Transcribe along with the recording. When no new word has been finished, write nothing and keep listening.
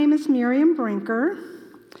is Miriam Brinker,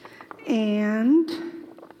 and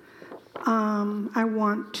I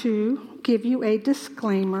want to give you a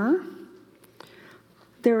disclaimer.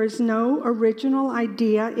 There is no original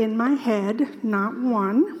idea in my head, not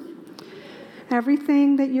one.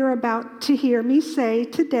 Everything that you're about to hear me say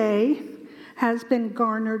today has been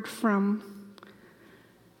garnered from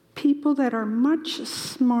people that are much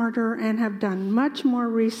smarter and have done much more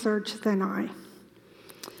research than I.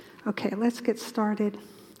 Okay, let's get started.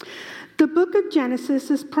 The book of Genesis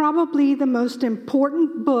is probably the most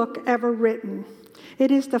important book ever written. It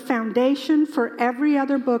is the foundation for every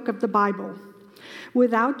other book of the Bible.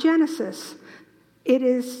 Without Genesis,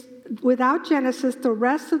 the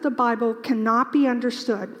rest of the Bible cannot be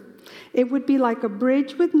understood. It would be like a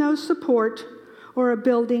bridge with no support or a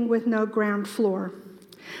building with no ground floor.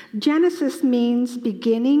 Genesis means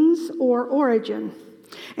beginnings or origin,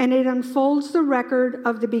 and it unfolds the record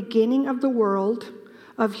of the beginning of the world,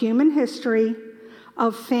 of human history,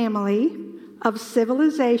 of family, of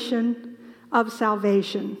civilization, of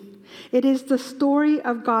salvation. It is the story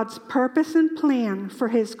of God's purpose and plan for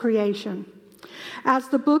His creation. As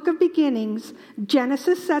the book of beginnings,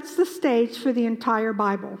 Genesis sets the stage for the entire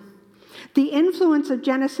Bible. The influence of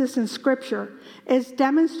Genesis in Scripture is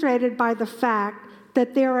demonstrated by the fact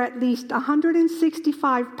that there are at least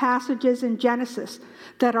 165 passages in Genesis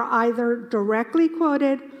that are either directly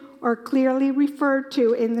quoted or clearly referred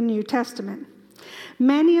to in the New Testament.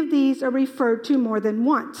 Many of these are referred to more than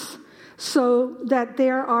once, so that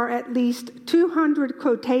there are at least 200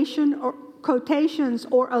 quotations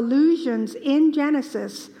or allusions in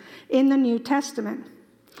Genesis in the New Testament.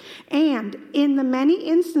 And in the many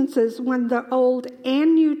instances when the Old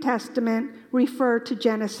and New Testament refer to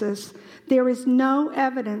Genesis, there is no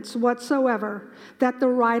evidence whatsoever that the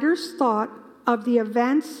writers thought of the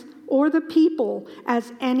events or the people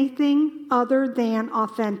as anything other than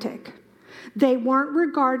authentic. They weren't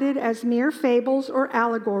regarded as mere fables or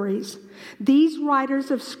allegories. These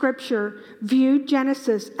writers of Scripture viewed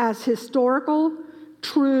Genesis as historical,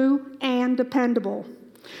 true, and dependable.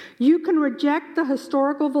 You can reject the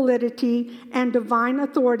historical validity and divine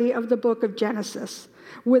authority of the book of Genesis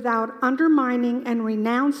without undermining and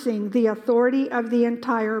renouncing the authority of the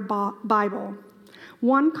entire Bible.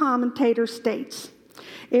 One commentator states,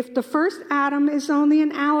 "If the first Adam is only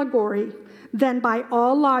an allegory, then by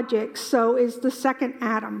all logic, so is the second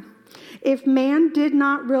Adam. If man did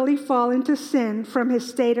not really fall into sin from his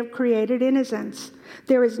state of created innocence,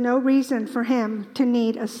 there is no reason for him to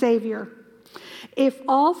need a Savior. If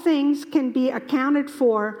all things can be accounted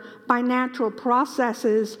for by natural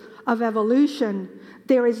processes of evolution,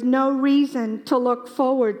 there is no reason to look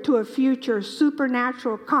forward to a future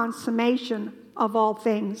supernatural consummation of all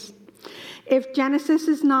things. If Genesis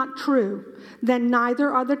is not true, then neither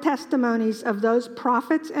are the testimonies of those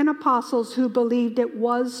prophets and apostles who believed it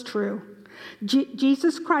was true.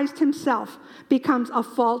 Jesus Christ himself becomes a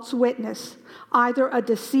false witness, either a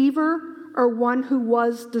deceiver or one who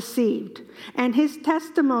was deceived, and his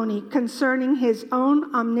testimony concerning his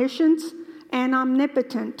own omniscience and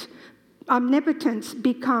omnipotence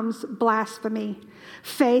becomes blasphemy.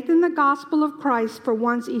 Faith in the gospel of Christ for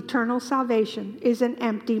one's eternal salvation is an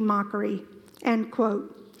empty mockery." End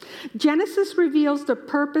quote. Genesis reveals the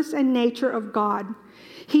purpose and nature of God.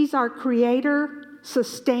 He's our creator,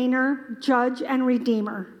 sustainer, judge, and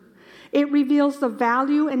redeemer. It reveals the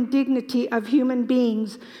value and dignity of human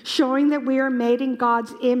beings, showing that we are made in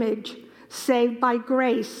God's image, saved by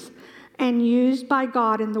grace, and used by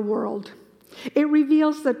God in the world. It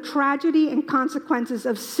reveals the tragedy and consequences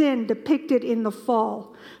of sin depicted in the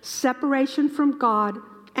fall, separation from God,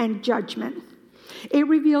 and judgment. It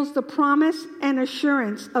reveals the promise and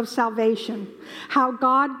assurance of salvation, how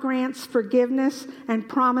God grants forgiveness and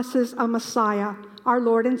promises a Messiah, our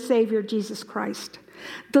Lord and Savior, Jesus Christ.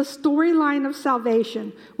 The storyline of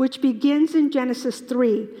salvation, which begins in Genesis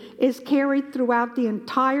 3, is carried throughout the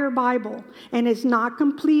entire Bible and is not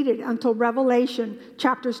completed until Revelation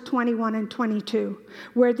chapters 21 and 22,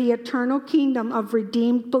 where the eternal kingdom of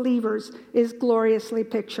redeemed believers is gloriously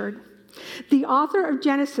pictured. The author of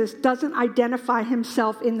Genesis doesn't identify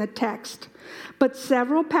himself in the text, but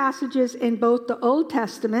several passages in both the Old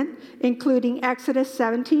Testament, including Exodus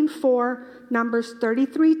 17:4, Numbers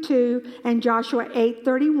 33:2, and Joshua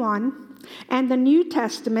 8:31, and the New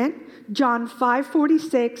Testament, John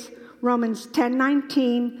 5:46, Romans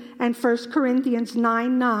 10:19, and 1 Corinthians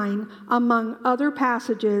 9:9, among other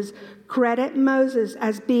passages, credit Moses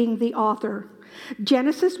as being the author.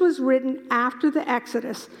 Genesis was written after the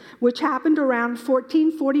Exodus, which happened around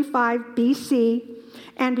 1445 BC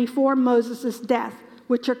and before Moses' death,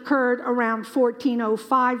 which occurred around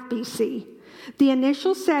 1405 BC. The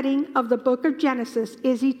initial setting of the book of Genesis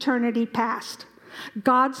is eternity past.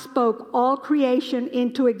 God spoke all creation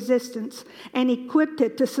into existence and equipped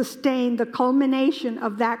it to sustain the culmination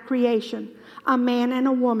of that creation, a man and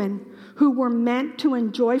a woman who were meant to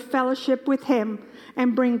enjoy fellowship with him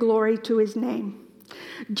and bring glory to his name.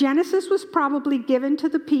 Genesis was probably given to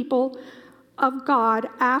the people of God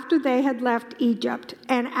after they had left Egypt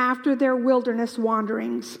and after their wilderness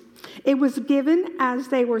wanderings. It was given as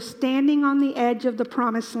they were standing on the edge of the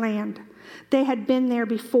promised land. They had been there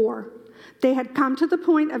before. They had come to the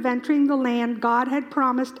point of entering the land God had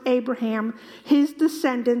promised Abraham his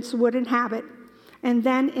descendants would inhabit, and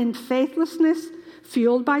then in faithlessness,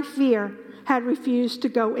 fueled by fear, had refused to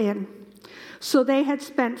go in. So they had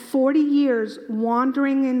spent 40 years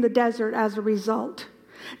wandering in the desert as a result.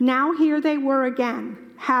 Now here they were again,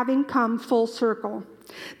 having come full circle.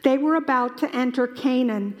 They were about to enter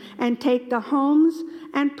Canaan and take the homes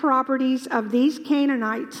and properties of these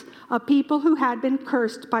Canaanites, a people who had been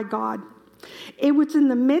cursed by God. It was in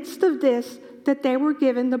the midst of this that they were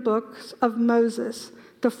given the books of Moses,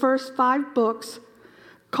 the first 5 books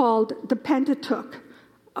called the Pentateuch,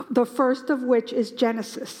 the first of which is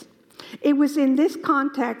Genesis. It was in this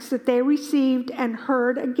context that they received and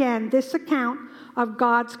heard again this account of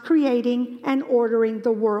God's creating and ordering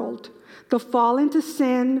the world, the fall into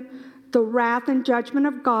sin, the wrath and judgment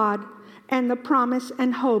of God, and the promise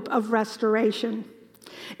and hope of restoration.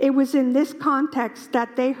 It was in this context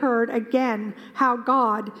that they heard again how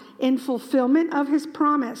God, in fulfillment of his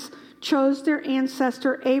promise, chose their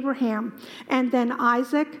ancestor Abraham and then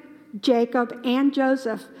Isaac, Jacob, and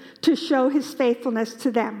Joseph to show his faithfulness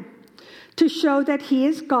to them, to show that he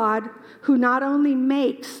is God who not only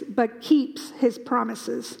makes but keeps his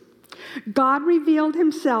promises. God revealed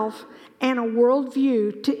himself and a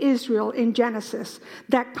worldview to Israel in Genesis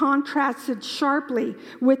that contrasted sharply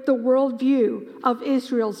with the worldview of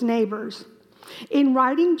Israel's neighbors. In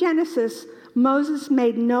writing Genesis, Moses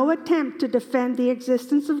made no attempt to defend the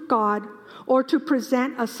existence of God or to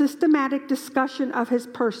present a systematic discussion of his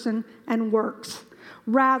person and works.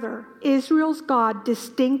 Rather, Israel's God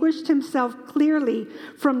distinguished himself clearly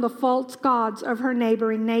from the false gods of her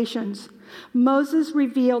neighboring nations. Moses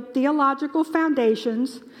revealed theological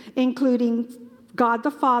foundations, including God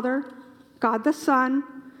the Father, God the Son,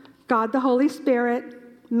 God the Holy Spirit,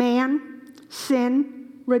 man,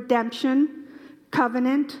 sin, redemption,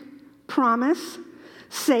 covenant, promise,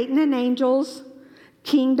 Satan and angels,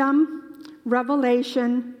 kingdom,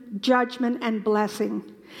 revelation, judgment, and blessing.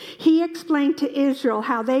 He explained to Israel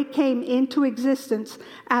how they came into existence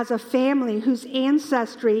as a family whose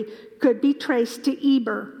ancestry could be traced to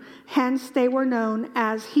Eber. Hence, they were known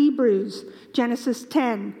as Hebrews, Genesis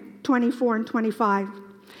 10, 24 and 25.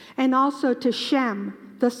 And also to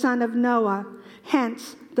Shem, the son of Noah,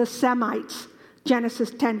 hence the Semites,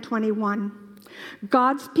 Genesis 10, 21.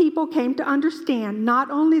 God's people came to understand not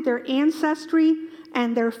only their ancestry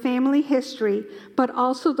and their family history, but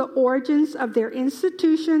also the origins of their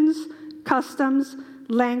institutions, customs,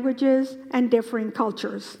 languages, and differing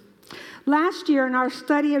cultures. Last year, in our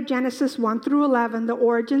study of Genesis 1 through 11, the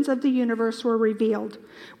origins of the universe were revealed.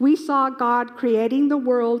 We saw God creating the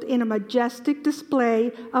world in a majestic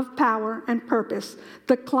display of power and purpose,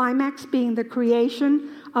 the climax being the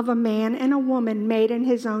creation of a man and a woman made in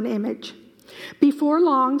his own image. Before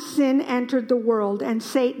long, sin entered the world, and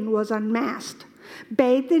Satan was unmasked.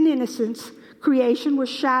 Bathed in innocence, creation was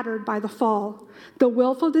shattered by the fall, the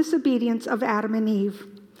willful disobedience of Adam and Eve.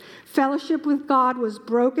 Fellowship with God was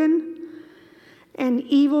broken, and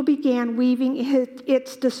evil began weaving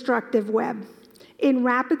its destructive web. In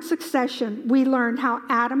rapid succession, we learned how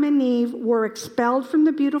Adam and Eve were expelled from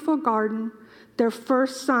the beautiful garden, their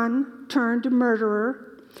first son turned murderer,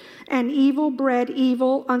 and evil bred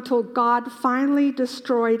evil until God finally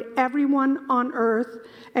destroyed everyone on earth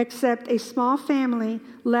except a small family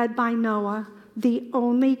led by Noah, the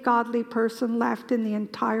only godly person left in the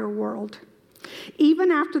entire world.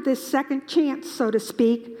 Even after this second chance, so to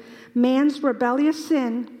speak, man's rebellious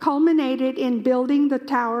sin culminated in building the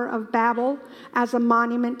Tower of Babel as a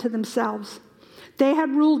monument to themselves. They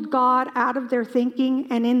had ruled God out of their thinking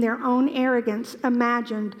and in their own arrogance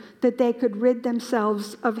imagined that they could rid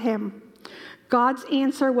themselves of him. God's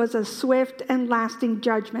answer was a swift and lasting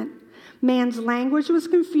judgment. Man's language was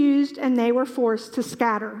confused and they were forced to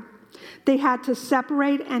scatter. They had to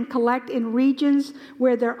separate and collect in regions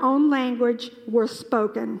where their own language was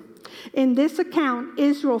spoken. In this account,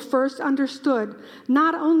 Israel first understood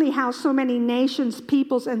not only how so many nations,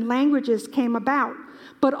 peoples, and languages came about,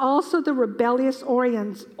 but also the rebellious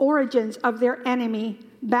origins of their enemy,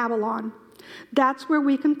 Babylon. That's where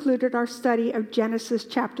we concluded our study of Genesis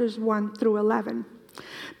chapters 1 through 11.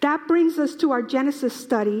 That brings us to our Genesis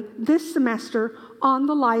study this semester on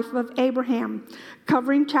the life of Abraham,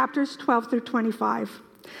 covering chapters 12 through 25.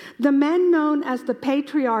 The men known as the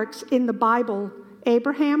patriarchs in the Bible,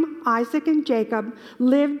 Abraham, Isaac, and Jacob,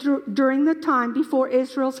 lived during the time before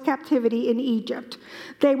Israel's captivity in Egypt.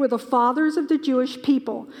 They were the fathers of the Jewish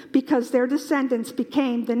people because their descendants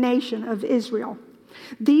became the nation of Israel.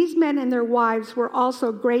 These men and their wives were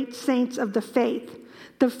also great saints of the faith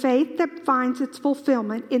that finds its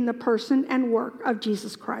fulfillment in the person and work of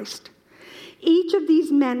Jesus Christ. Each of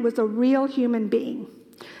these men was a real human being.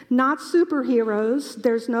 Not superheroes.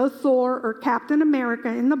 There's no Thor or Captain America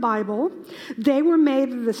in the Bible. They were made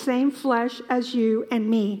of the same flesh as you and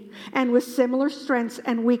me, and with similar strengths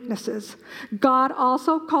and weaknesses. God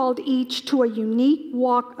also called each to a unique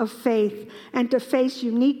walk of faith and to face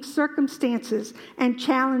unique circumstances and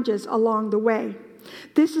challenges along the way.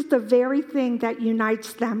 This is the very thing that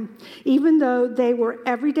unites them. Even though they were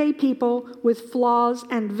everyday people with flaws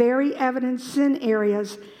and very evident sin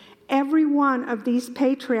areas, every one of these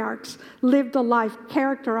patriarchs lived a life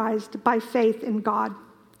characterized by faith in God.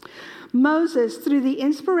 Moses, through the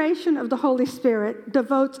inspiration of the Holy Spirit,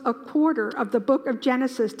 devotes a quarter of the book of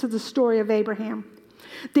Genesis to the story of Abraham.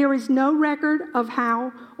 There is no record of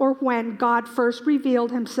how or when God first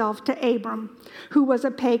revealed himself to Abram, who was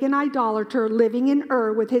a pagan idolater living in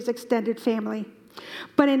Ur with his extended family.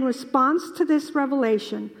 But in response to this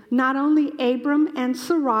revelation, not only Abram and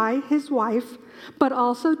Sarai, his wife, but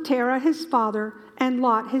also Terah, his father, and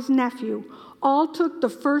Lot, his nephew, all took the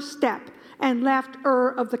first step and left Ur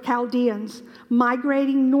of the Chaldeans,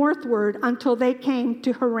 migrating northward until they came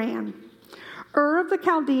to Haran. Ur of the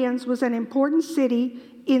Chaldeans was an important city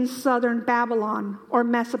in southern Babylon, or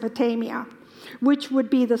Mesopotamia, which would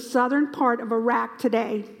be the southern part of Iraq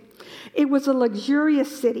today. It was a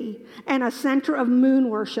luxurious city and a center of moon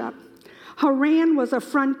worship. Haran was a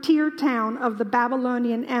frontier town of the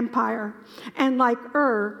Babylonian Empire, and like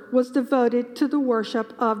Ur, was devoted to the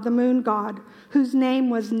worship of the moon god, whose name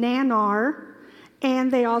was Nannar,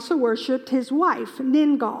 and they also worshipped his wife,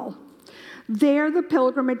 Ningal. There the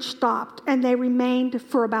pilgrimage stopped, and they remained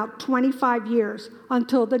for about 25 years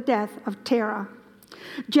until the death of Terah.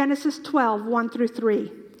 Genesis 12, 1 through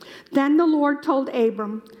 3. Then the Lord told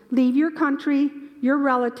Abram, "Leave your country, your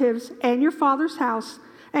relatives, and your father's house,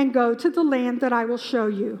 and go to the land that I will show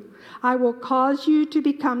you. I will cause you to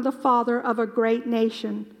become the father of a great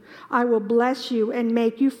nation. I will bless you and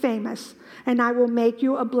make you famous, and I will make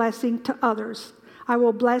you a blessing to others. I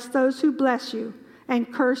will bless those who bless you,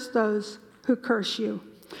 and curse those who curse you."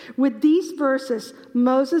 With these verses,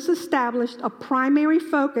 Moses established a primary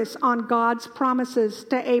focus on God's promises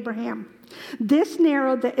to Abraham. This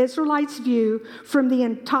narrowed the Israelites' view from the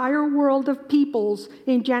entire world of peoples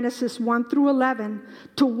in Genesis 1 through 11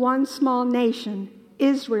 to one small nation,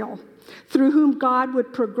 Israel, through whom God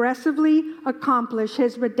would progressively accomplish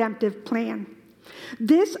his redemptive plan.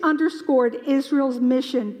 This underscored Israel's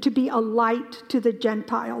mission to be a light to the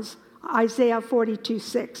Gentiles, Isaiah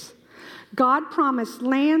 42:6. God promised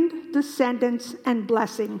land, descendants, and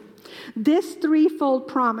blessing. This threefold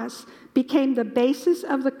promise became the basis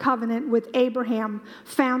of the covenant with Abraham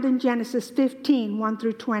found in Genesis 15, 1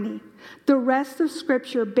 through 20. The rest of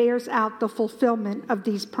Scripture bears out the fulfillment of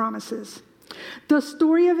these promises. The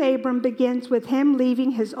story of Abram begins with him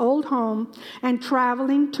leaving his old home and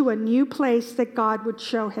traveling to a new place that God would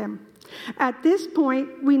show him. At this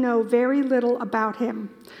point, we know very little about him.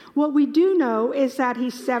 What we do know is that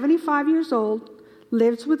he's 75 years old,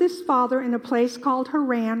 lives with his father in a place called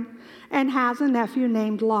Haran, and has a nephew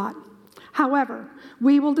named Lot. However,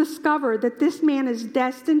 we will discover that this man is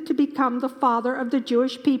destined to become the father of the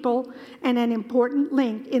Jewish people and an important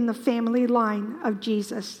link in the family line of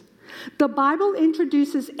Jesus. The Bible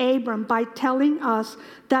introduces Abram by telling us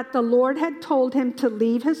that the Lord had told him to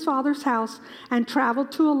leave his father's house and travel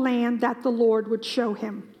to a land that the Lord would show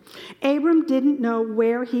him. Abram didn't know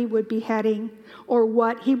where he would be heading or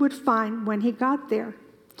what he would find when he got there.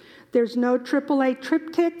 There's no AAA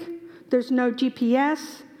triptych. There's no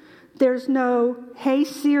GPS. There's no, "Hey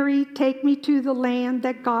Siri, take me to the land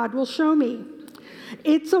that God will show me."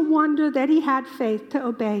 It's a wonder that he had faith to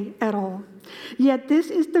obey at all. Yet this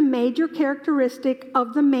is the major characteristic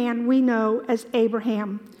of the man we know as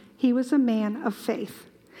Abraham. He was a man of faith.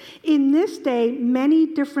 In this day, many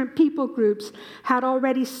different people groups had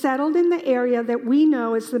already settled in the area that we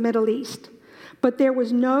know as the Middle East, but there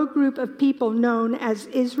was no group of people known as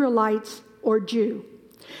Israelites or Jew.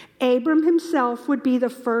 Abram himself would be the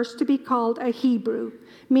first to be called a Hebrew,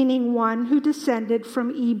 meaning one who descended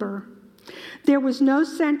from Eber. There was no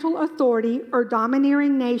central authority or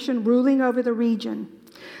domineering nation ruling over the region.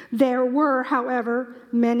 There were, however,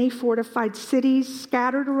 many fortified cities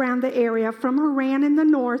scattered around the area from Haran in the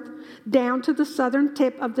north down to the southern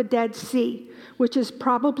tip of the Dead Sea, which is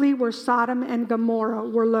probably where Sodom and Gomorrah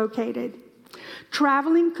were located.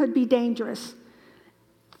 Traveling could be dangerous,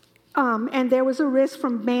 and there was a risk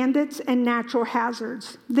from bandits and natural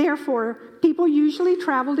hazards. Therefore, people usually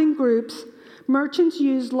traveled in groups. Merchants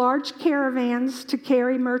used large caravans to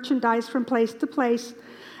carry merchandise from place to place,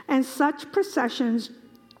 and such processions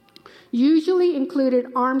usually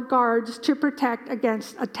included armed guards to protect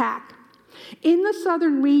against attack. In the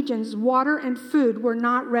southern regions, water and food were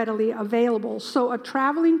not readily available, so a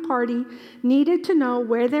traveling party needed to know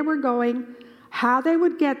where they were going, how they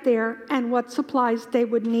would get there, and what supplies they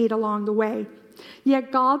would need along the way.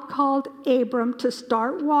 Yet God called Abram to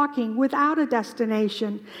start walking without a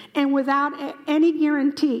destination and without any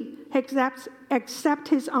guarantee except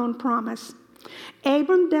his own promise.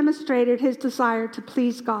 Abram demonstrated his desire to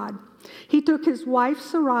please God. He took his wife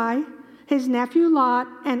Sarai, his nephew Lot,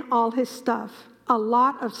 and all his stuff, a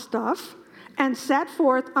lot of stuff, and set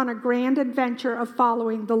forth on a grand adventure of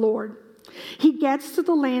following the Lord. He gets to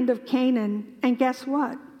the land of Canaan, and guess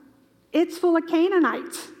what? It's full of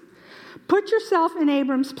Canaanites. Put yourself in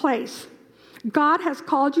Abram's place. God has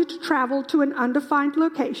called you to travel to an undefined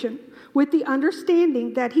location with the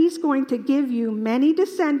understanding that he's going to give you many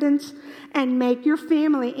descendants and make your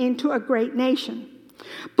family into a great nation.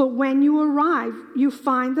 But when you arrive, you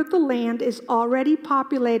find that the land is already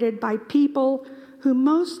populated by people who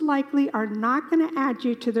most likely are not going to add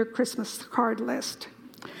you to their Christmas card list.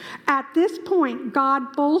 At this point,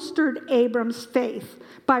 God bolstered Abram's faith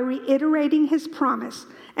by reiterating his promise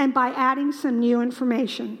and by adding some new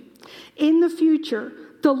information. In the future,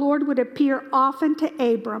 the Lord would appear often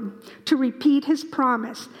to Abram to repeat his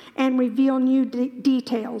promise and reveal new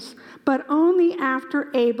details, but only after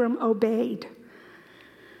Abram obeyed.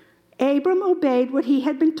 Abram obeyed what he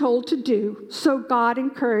had been told to do, so God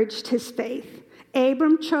encouraged his faith.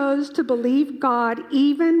 Abram chose to believe God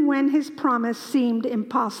even when his promise seemed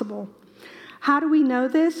impossible. How do we know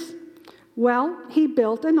this? Well, he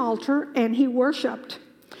built an altar and he worshiped.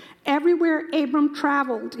 Everywhere Abram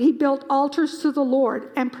traveled, he built altars to the Lord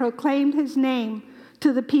and proclaimed his name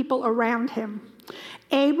to the people around him.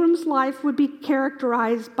 Abram's life would be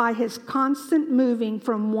characterized by his constant moving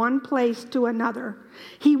from one place to another.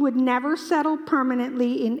 He would never settle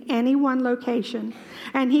permanently in any one location,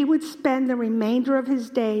 and he would spend the remainder of his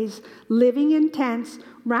days living in tents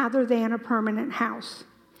rather than a permanent house.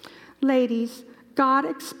 Ladies, God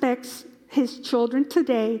expects his children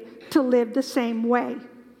today to live the same way.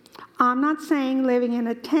 I'm not saying living in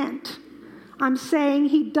a tent. I'm saying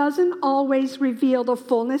he doesn't always reveal the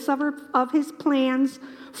fullness of his plans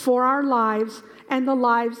for our lives and the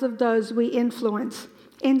lives of those we influence.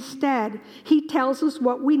 Instead, he tells us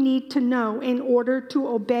what we need to know in order to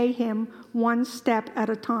obey him one step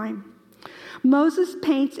at a time. Moses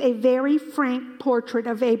paints a very frank portrait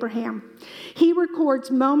of Abraham. He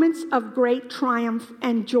records moments of great triumph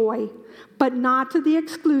and joy, but not to the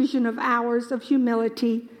exclusion of hours of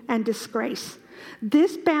humility and disgrace.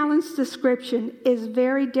 This balanced description is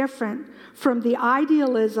very different from the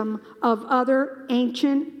idealism of other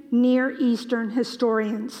ancient Near Eastern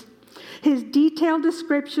historians. His detailed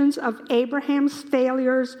descriptions of Abraham's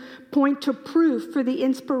failures point to proof for the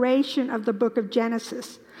inspiration of the book of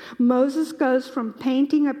Genesis. Moses goes from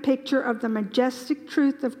painting a picture of the majestic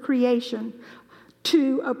truth of creation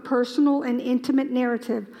to a personal and intimate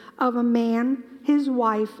narrative of a man, his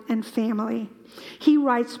wife, and family. He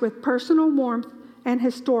writes with personal warmth and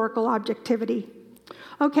historical objectivity.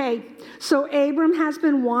 Okay, so Abram has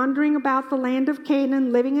been wandering about the land of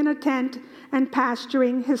Canaan, living in a tent and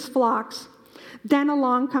pasturing his flocks. Then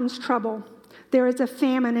along comes trouble. There is a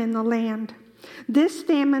famine in the land. This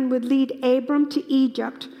famine would lead Abram to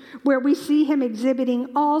Egypt, where we see him exhibiting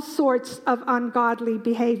all sorts of ungodly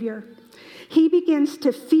behavior. He begins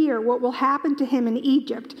to fear what will happen to him in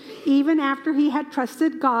Egypt, even after he had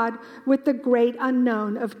trusted God with the great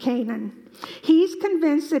unknown of Canaan. He's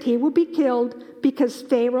convinced that he will be killed because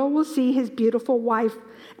Pharaoh will see his beautiful wife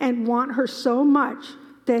and want her so much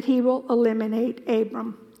that he will eliminate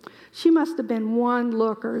Abram. She must have been one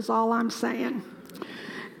looker, is all I'm saying.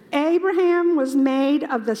 Abraham was made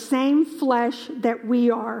of the same flesh that we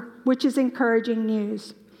are, which is encouraging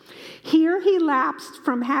news. Here he lapsed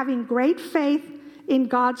from having great faith in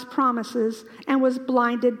God's promises and was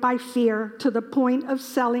blinded by fear to the point of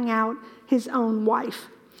selling out his own wife.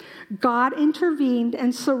 God intervened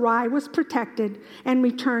and Sarai was protected and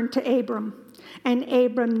returned to Abram. And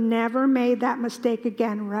Abram never made that mistake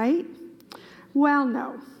again, right? Well,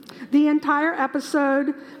 no. The entire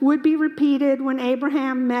episode would be repeated when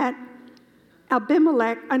Abraham met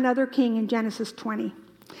Abimelech, another king, in Genesis 20.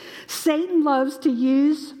 Satan loves to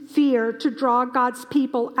use fear to draw God's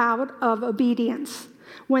people out of obedience.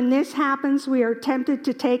 When this happens, we are tempted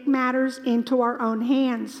to take matters into our own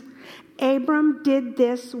hands. Abram did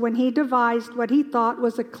this when he devised what he thought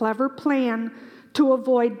was a clever plan to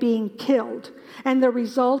avoid being killed, and the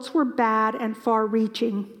results were bad and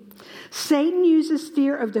far-reaching. Satan uses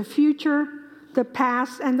fear of the future, the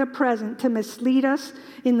past, and the present to mislead us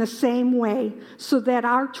in the same way, so that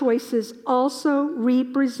our choices also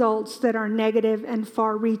reap results that are negative and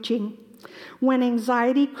far-reaching. When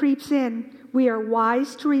anxiety creeps in, we are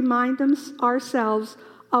wise to remind ourselves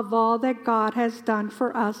of all that God has done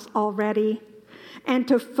for us already, and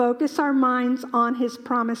to focus our minds on his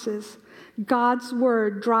promises. God's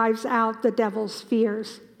word drives out the devil's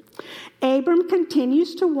fears. Abram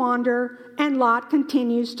continues to wander, and Lot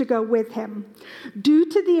continues to go with him. Due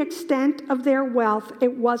to the extent of their wealth,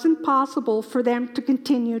 it wasn't possible for them to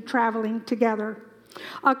continue traveling together.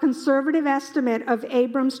 A conservative estimate of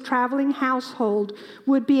Abram's traveling household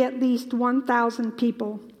would be at least 1,000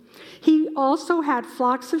 people. He also had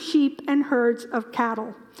flocks of sheep and herds of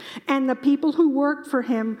cattle, and the people who worked for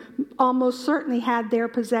him almost certainly had their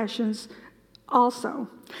possessions also.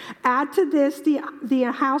 Add to this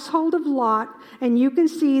the household of Lot, and you can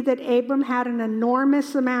see that Abram had an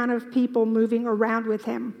enormous amount of people moving around with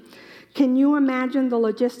him. Can you imagine the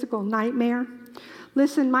logistical nightmare?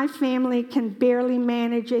 Listen, my family can barely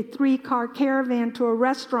manage a 3-car caravan to a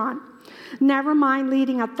restaurant, never mind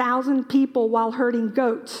leading 1,000 people while herding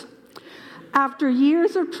goats. After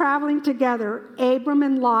years of traveling together, Abram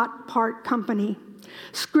and Lot part company.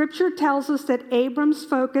 Scripture tells us that Abram's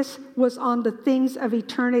focus was on the things of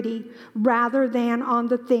eternity rather than on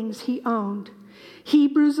the things he owned.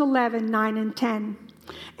 Hebrews 11:9 and 10.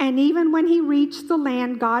 And even when he reached the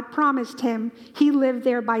land God promised him, he lived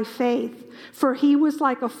there by faith, for he was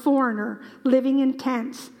like a foreigner living in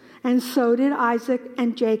tents, and so did Isaac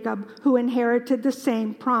and Jacob, who inherited the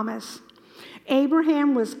same promise.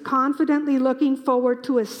 Abraham was confidently looking forward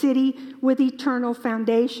to a city with eternal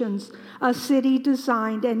foundations, a city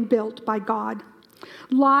designed and built by God.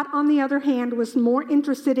 Lot, on the other hand, was more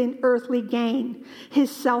interested in earthly gain.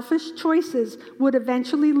 His selfish choices would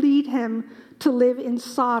eventually lead him to live in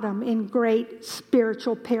Sodom in great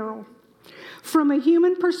spiritual peril. From a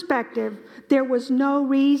human perspective, there was no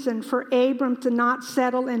reason for Abram to not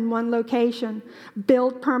settle in one location,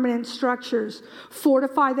 build permanent structures,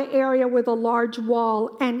 fortify the area with a large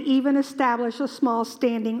wall, and even establish a small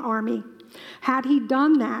standing army. Had he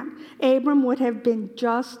done that, Abram would have been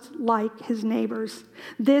just like his neighbors.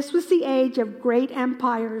 This was the age of great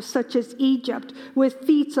empires such as Egypt, with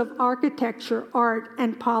feats of architecture, art,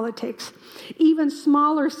 and politics. Even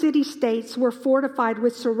smaller city-states were fortified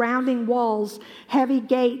with surrounding walls, heavy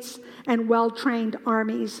gates, and well-trained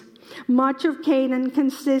armies. Much of Canaan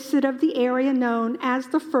consisted of the area known as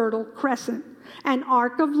the Fertile Crescent, an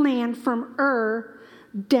arc of land from Ur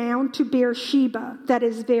down to Beersheba that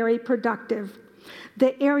is very productive.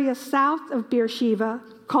 The area south of Beersheba,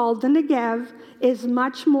 called the Negev, is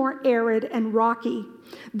much more arid and rocky.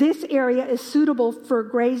 This area is suitable for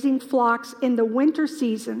grazing flocks in the winter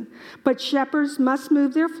season, but shepherds must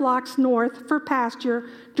move their flocks north for pasture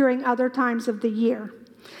during other times of the year.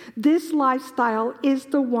 This lifestyle is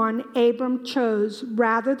the one Abram chose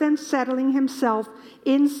rather than settling himself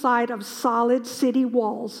inside of solid city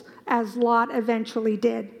walls, as Lot eventually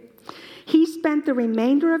did. He spent the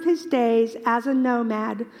remainder of his days as a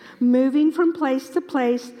nomad, moving from place to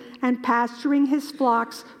place and pasturing his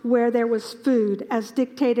flocks where there was food, as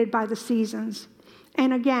dictated by the seasons.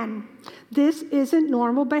 And again, this isn't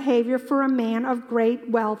normal behavior for a man of great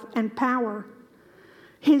wealth and power.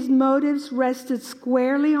 His motives rested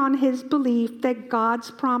squarely on his belief that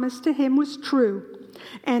God's promise to him was true,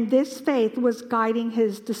 and this faith was guiding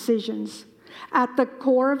his decisions. At the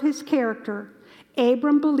core of his character,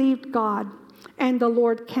 Abram believed God, and the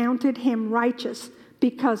Lord counted him righteous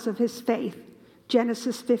because of his faith.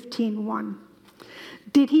 Genesis 15:1.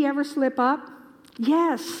 Did he ever slip up?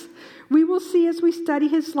 Yes. We will see as we study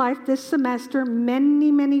his life this semester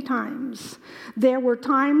many, many times. There were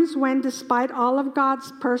times when, despite all of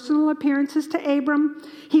God's personal appearances to Abram,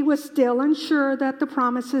 he was still unsure that the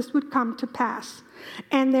promises would come to pass.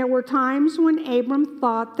 And there were times when Abram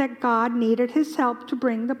thought that God needed his help to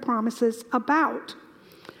bring the promises about.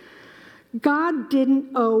 God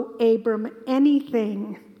didn't owe Abram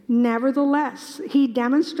anything. Nevertheless, he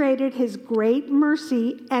demonstrated his great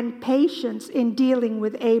mercy and patience in dealing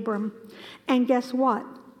with Abram. And guess what?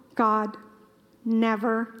 God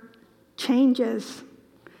never changes.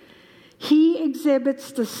 He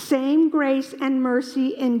exhibits the same grace and mercy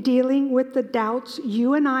in dealing with the doubts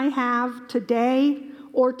you and I have today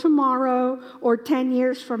or tomorrow or 10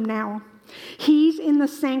 years from now. He's in the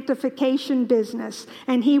sanctification business,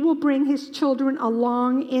 and he will bring his children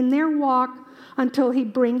along in their walk until he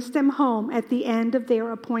brings them home at the end of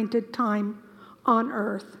their appointed time on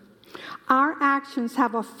earth. Our actions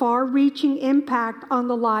have a far-reaching impact on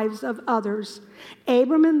the lives of others.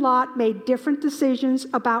 Abram and Lot made different decisions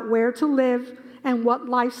about where to live and what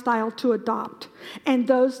lifestyle to adopt. And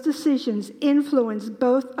those decisions influenced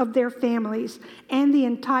both of their families and the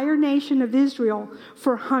entire nation of Israel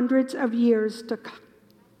for hundreds of years to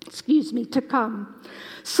come.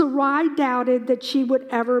 Sarai doubted that she would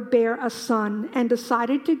ever bear a son and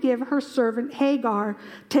decided to give her servant Hagar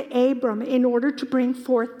to Abram in order to bring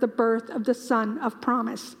forth the birth of the son of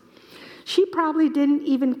promise. She probably didn't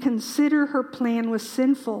even consider her plan was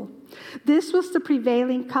sinful. This was the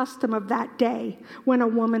prevailing custom of that day when a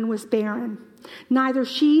woman was barren. Neither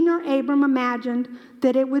she nor Abram imagined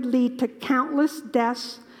that it would lead to countless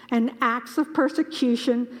deaths and acts of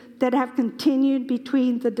persecution that have continued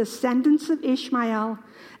between the descendants of Ishmael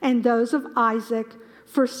and those of Isaac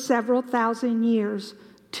for several thousand years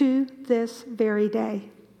to this very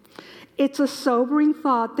day. It's a sobering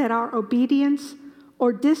thought that our obedience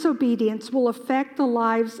or disobedience will affect the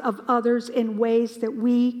lives of others in ways that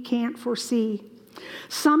we can't foresee.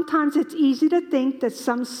 Sometimes it's easy to think that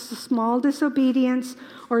some small disobedience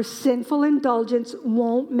or sinful indulgence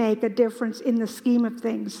won't make a difference in the scheme of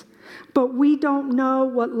things. But we don't know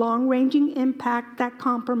what long-ranging impact that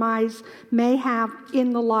compromise may have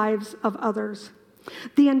in the lives of others.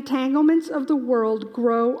 The entanglements of the world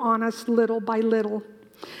grow on us little by little.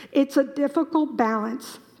 It's a difficult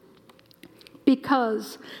balance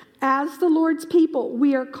because as the Lord's people,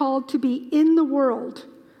 we are called to be in the world,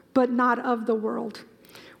 but not of the world.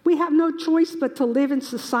 We have no choice but to live in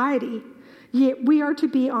society, yet we are to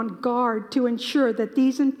be on guard to ensure that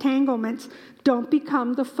these entanglements don't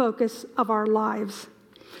become the focus of our lives.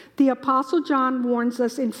 The Apostle John warns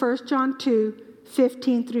us in 1 John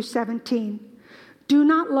 2:15 through 17. Do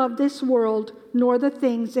not love this world, nor the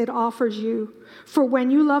things it offers you. For when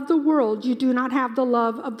you love the world, you do not have the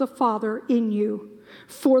love of the Father in you.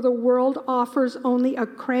 For the world offers only a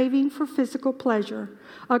craving for physical pleasure,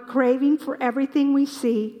 a craving for everything we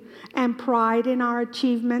see, and pride in our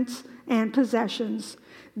achievements and possessions.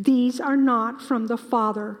 These are not from the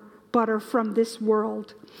Father, but are from this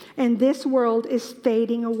world. And this world is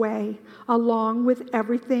fading away, along with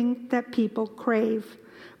everything that people crave.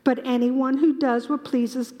 But anyone who does what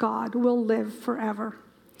pleases God will live forever.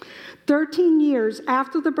 13 years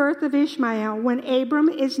after the birth of Ishmael, when Abram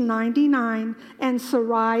is 99 and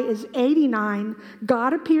Sarai is 89,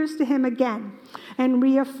 God appears to him again and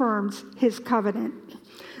reaffirms his covenant.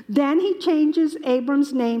 Then he changes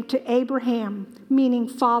Abram's name to Abraham, meaning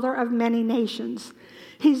father of many nations.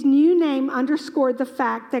 His new name underscored the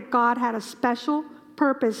fact that God had a special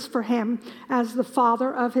purpose for him as the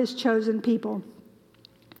father of his chosen people.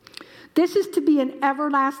 This is to be an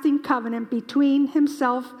everlasting covenant between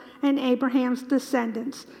himself and Abraham's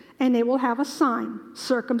descendants, and it will have a sign,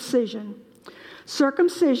 circumcision.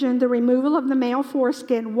 Circumcision, the removal of the male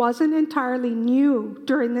foreskin, wasn't entirely new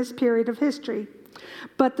during this period of history,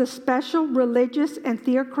 but the special religious and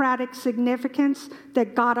theocratic significance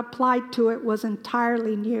that God applied to it was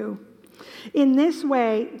entirely new. In this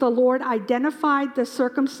way, the Lord identified the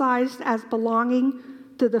circumcised as belonging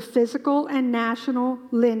to the physical and national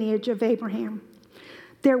lineage of Abraham.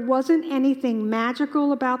 There wasn't anything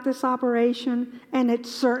magical about this operation, and it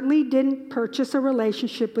certainly didn't purchase a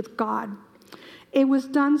relationship with God. It was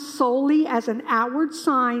done solely as an outward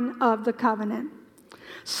sign of the covenant.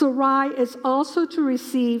 Sarai is also to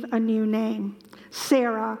receive a new name,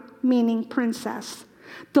 Sarah, meaning princess.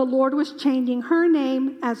 The Lord was changing her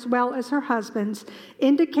name as well as her husband's,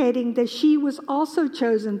 indicating that she was also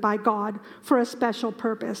chosen by God for a special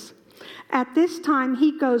purpose. At this time,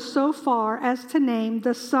 he goes so far as to name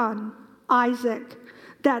the son, Isaac,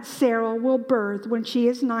 that Sarah will birth when she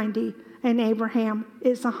is 90 and Abraham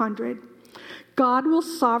is 100. God will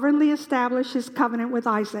sovereignly establish his covenant with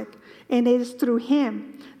Isaac, and it is through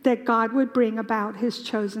him that God would bring about his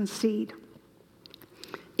chosen seed.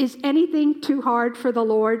 Is anything too hard for the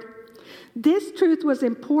Lord? This truth was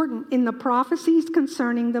important in the prophecies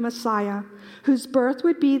concerning the Messiah, whose birth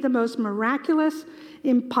would be the most miraculous,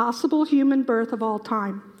 impossible human birth of all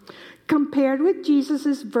time. Compared with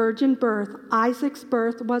Jesus' virgin birth, Isaac's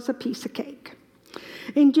birth was a piece of cake.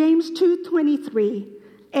 In James 2:23,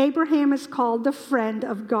 Abraham is called the friend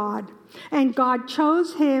of God, and God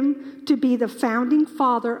chose him to be the founding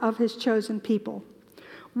father of his chosen people.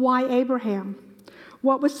 Why Abraham?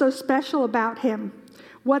 What was so special about him?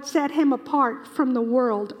 What set him apart from the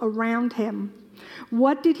world around him?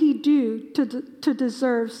 What did he do to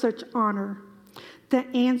deserve such honor? The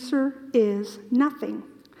answer is nothing.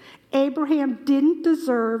 Abraham didn't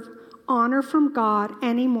deserve honor from God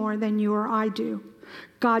any more than you or I do.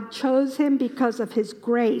 God chose him because of his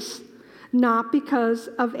grace, not because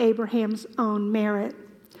of Abraham's own merit.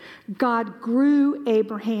 God grew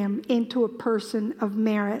Abraham into a person of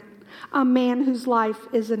merit, a man whose life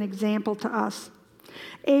is an example to us.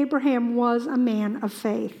 Abraham was a man of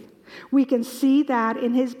faith. We can see that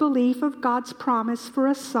in his belief of God's promise for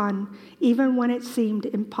a son, even when it seemed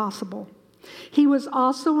impossible. He was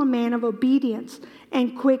also a man of obedience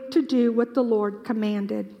and quick to do what the Lord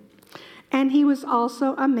commanded. And he was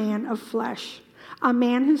also a man of flesh, a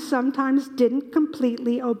man who sometimes didn't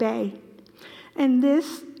completely obey. And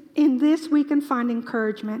in this we can find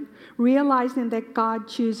encouragement, realizing that God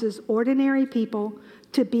chooses ordinary people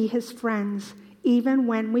to be his friends, even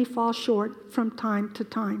when we fall short from time to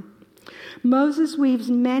time. Moses weaves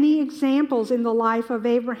many examples in the life of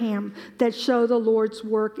Abraham that show the Lord's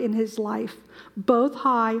work in his life, both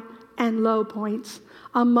high and low points.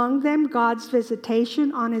 Among them, God's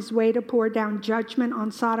visitation on his way to pour down judgment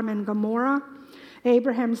on Sodom and Gomorrah,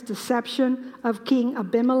 Abraham's deception of King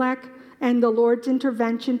Abimelech, and the Lord's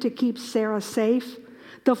intervention to keep Sarah safe,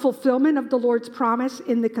 the fulfillment of the Lord's promise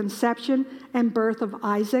in the conception and birth of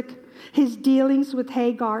Isaac, his dealings with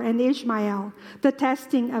Hagar and Ishmael, the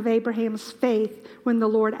testing of Abraham's faith when the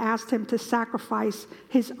Lord asked him to sacrifice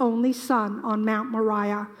his only son on Mount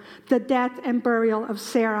Moriah, the death and burial of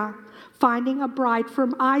Sarah, finding a bride for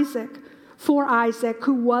Isaac,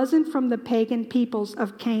 who wasn't from the pagan peoples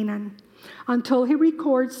of Canaan, until he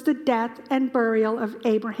records the death and burial of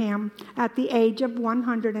Abraham at the age of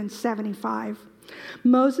 175.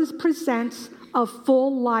 Moses presents a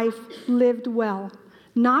full life lived well,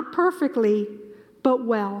 not perfectly, but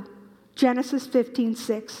well. Genesis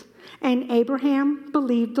 15:6. And Abraham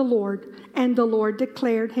believed the Lord, and the Lord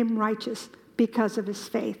declared him righteous because of his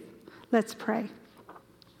faith. Let's pray.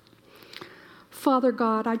 Father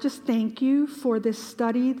God, I just thank you for this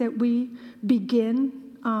study that we begin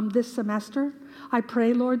this semester. I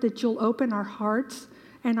pray, Lord, that you'll open our hearts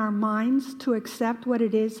and our minds to accept what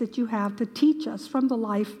it is that you have to teach us from the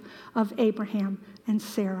life of Abraham and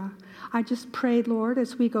Sarah. I just pray, Lord,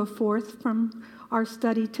 as we go forth from our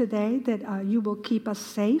study today, that you will keep us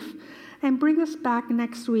safe and bring us back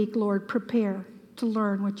next week, Lord, prepare to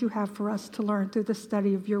learn what you have for us to learn through the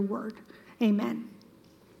study of your word. Amen.